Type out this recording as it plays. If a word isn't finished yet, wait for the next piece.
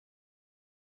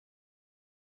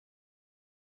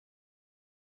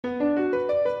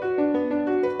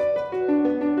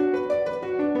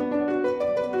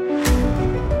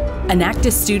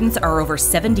Enactus students are over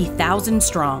 70,000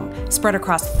 strong, spread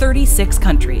across 36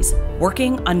 countries,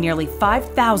 working on nearly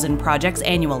 5,000 projects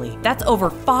annually. That's over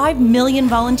 5 million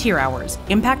volunteer hours,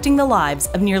 impacting the lives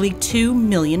of nearly 2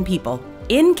 million people.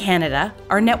 In Canada,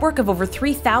 our network of over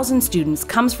 3,000 students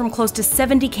comes from close to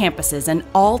 70 campuses in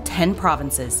all 10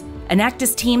 provinces.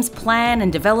 Enactus teams plan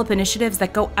and develop initiatives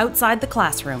that go outside the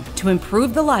classroom to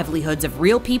improve the livelihoods of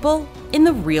real people in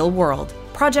the real world.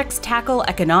 Projects tackle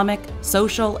economic,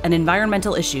 social, and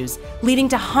environmental issues, leading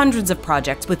to hundreds of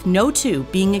projects with no two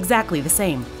being exactly the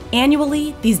same.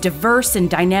 Annually, these diverse and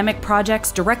dynamic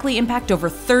projects directly impact over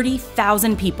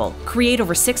 30,000 people, create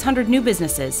over 600 new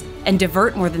businesses, and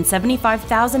divert more than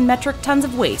 75,000 metric tons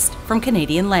of waste from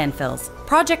Canadian landfills.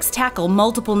 Projects tackle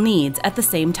multiple needs at the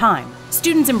same time.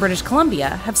 Students in British Columbia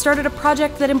have started a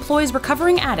project that employs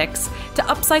recovering addicts to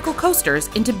upcycle coasters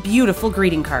into beautiful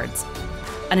greeting cards.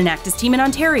 An Enactus team in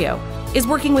Ontario is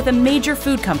working with a major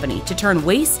food company to turn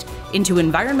waste into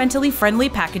environmentally friendly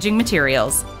packaging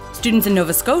materials. Students in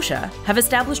Nova Scotia have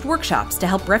established workshops to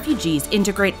help refugees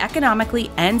integrate economically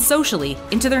and socially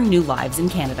into their new lives in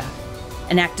Canada.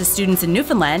 Enactus students in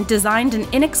Newfoundland designed an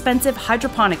inexpensive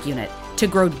hydroponic unit to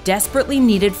grow desperately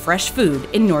needed fresh food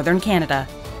in northern Canada.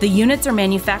 The units are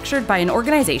manufactured by an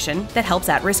organization that helps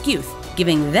at-risk youth,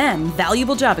 giving them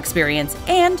valuable job experience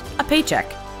and a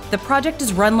paycheck. The project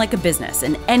is run like a business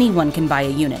and anyone can buy a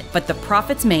unit, but the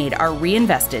profits made are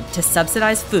reinvested to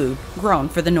subsidize food grown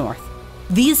for the North.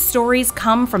 These stories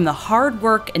come from the hard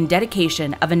work and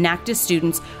dedication of Enactus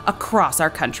students across our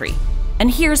country.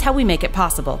 And here's how we make it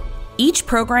possible. Each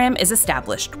program is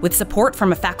established with support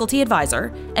from a faculty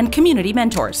advisor and community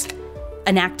mentors.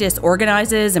 Enactus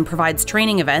organizes and provides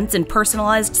training events and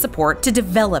personalized support to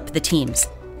develop the teams.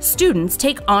 Students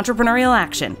take entrepreneurial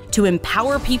action to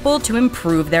empower people to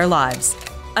improve their lives.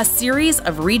 A series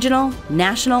of regional,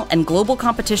 national, and global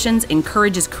competitions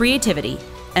encourages creativity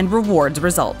and rewards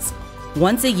results.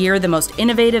 Once a year, the most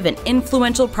innovative and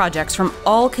influential projects from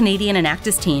all Canadian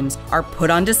Enactus teams are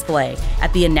put on display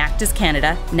at the Enactus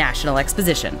Canada National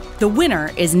Exposition. The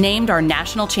winner is named our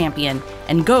national champion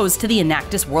and goes to the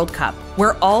Enactus World Cup,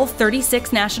 where all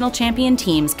 36 national champion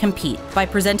teams compete by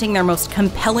presenting their most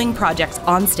compelling projects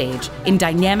on stage in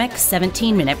dynamic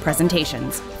 17-minute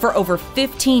presentations. For over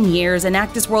 15 years,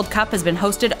 Enactus World Cup has been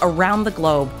hosted around the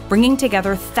globe, bringing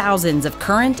together thousands of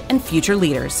current and future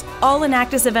leaders. All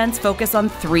Enactus events focus on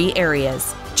 3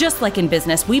 areas. Just like in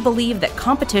business, we believe that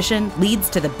competition leads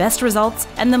to the best results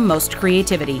and the most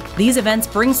creativity. These events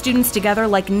bring students together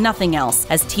like nothing else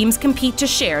as teams compete to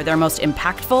share their most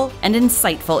impactful and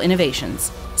insightful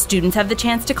innovations. Students have the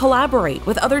chance to collaborate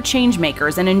with other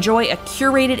changemakers and enjoy a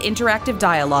curated interactive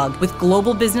dialogue with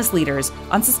global business leaders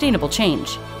on sustainable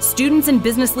change. Students and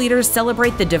business leaders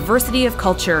celebrate the diversity of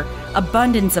culture,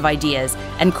 abundance of ideas,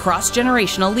 and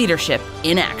cross-generational leadership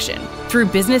in action. Through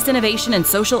business innovation and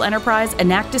social enterprise,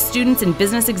 Enactus students and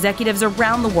business executives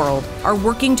around the world are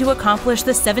working to accomplish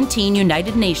the 17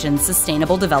 United Nations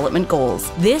Sustainable Development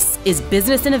Goals. This is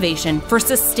business innovation for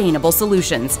sustainable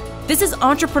solutions. This is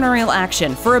entrepreneurial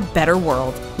action for a better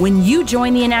world. When you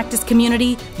join the Enactus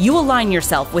community, you align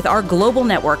yourself with our global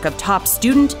network of top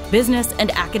student, business,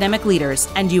 and academic leaders,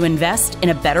 and you invest in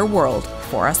a better world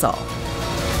for us all.